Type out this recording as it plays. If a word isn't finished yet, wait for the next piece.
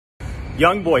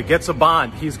Youngboy gets a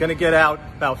bond. He's going to get out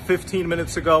about 15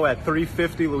 minutes ago at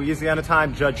 3:50 Louisiana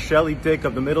time. Judge Shelley Dick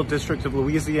of the Middle District of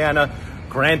Louisiana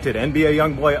granted NBA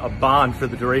Youngboy a bond for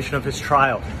the duration of his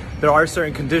trial. There are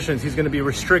certain conditions. He's going to be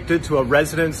restricted to a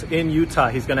residence in Utah.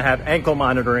 He's going to have ankle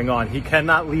monitoring on. He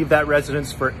cannot leave that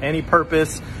residence for any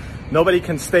purpose. Nobody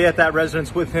can stay at that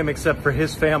residence with him except for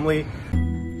his family.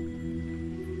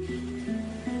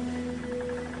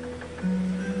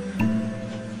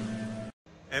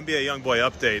 NBA Youngboy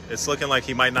update. It's looking like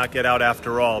he might not get out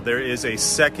after all. There is a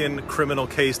second criminal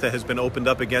case that has been opened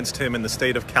up against him in the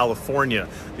state of California.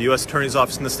 The U.S. Attorney's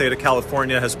Office in the state of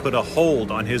California has put a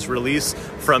hold on his release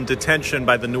from detention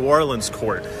by the New Orleans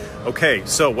court. Okay,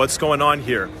 so what's going on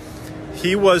here?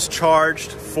 He was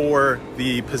charged for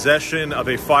the possession of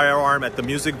a firearm at the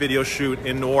music video shoot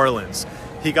in New Orleans.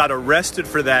 He got arrested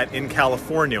for that in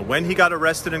California. When he got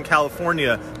arrested in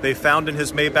California, they found in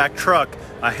his Maybach truck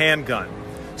a handgun.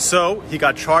 So he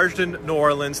got charged in New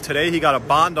Orleans. Today he got a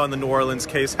bond on the New Orleans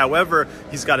case. However,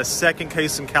 he's got a second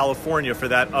case in California for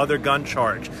that other gun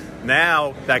charge.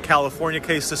 Now that California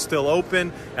case is still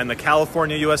open, and the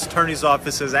California U.S. Attorney's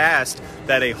Office has asked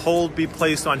that a hold be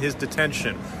placed on his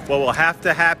detention. What will have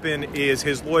to happen is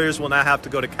his lawyers will now have to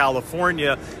go to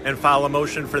California and file a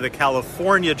motion for the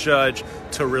California judge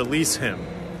to release him.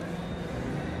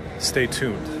 Stay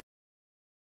tuned.